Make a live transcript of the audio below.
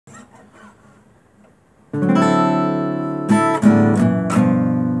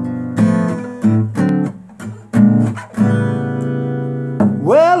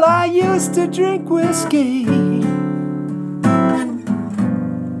used to drink whiskey,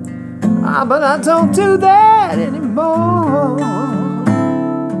 but I don't do that anymore.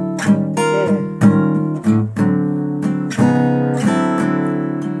 Yeah.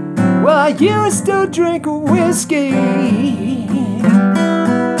 Well, I used to drink whiskey,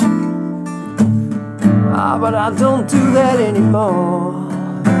 but I don't do that anymore.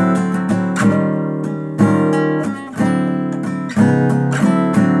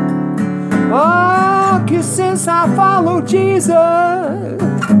 Oh, 'cause since I follow Jesus,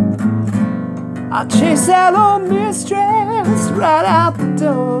 I chase that old mistress right out the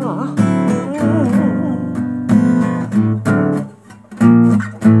door.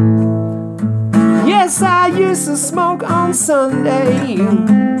 Yes, I used to smoke on Sunday,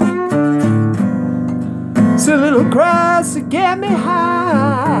 so little grass to get me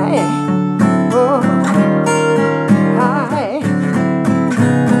high. Oh, high.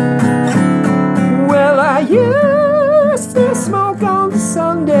 Well, I used to smoke on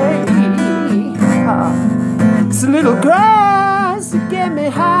Sunday, so little grass to get me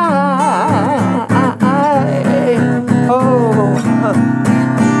high. Oh,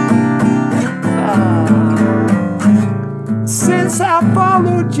 since I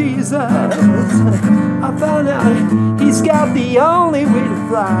followed Jesus, I found out He's got the only way to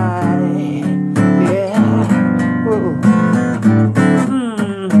fly. Yeah. Oh.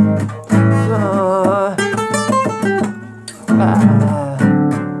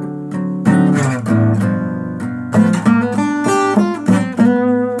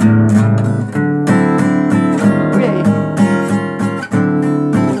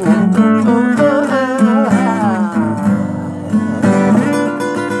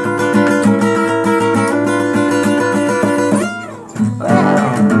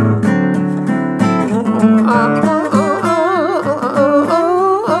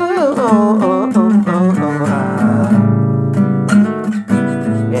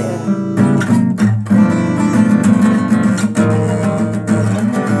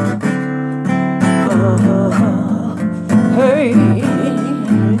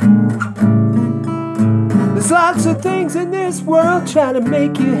 There's lots of things in this world trying to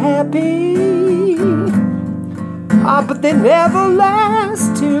make you happy, but they never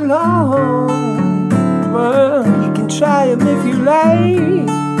last too long. Well, you can try them if you like.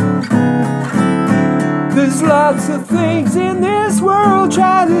 There's lots of things in this world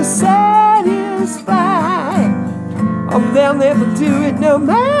trying to satisfy, but they'll never do it no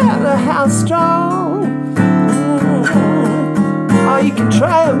matter how strong. You can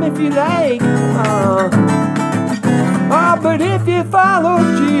try them if you like, but if you follow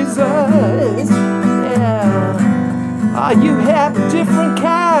Jesus, yeah, you have a different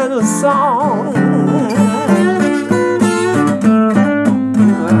kind of song.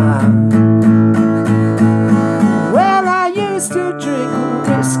 Well, I used to drink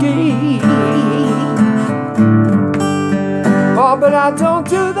whiskey, but I don't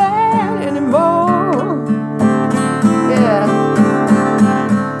do that anymore. Yeah.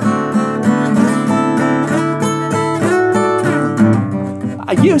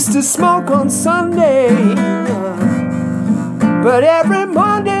 I used to smoke on Sunday, but every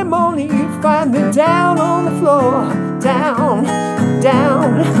Monday morning you find me down on the floor. Down,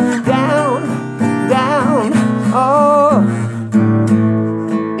 down, down, down. Oh,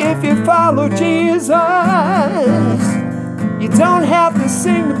 if you follow Jesus, you don't have to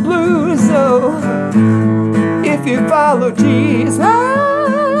sing the blues. Oh, if you follow Jesus,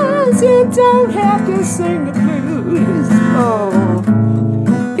 you don't have to sing the blues. Oh,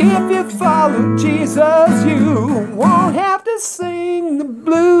 if you follow Jesus, you won't have to sing the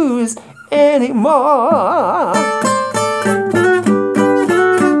blues anymore.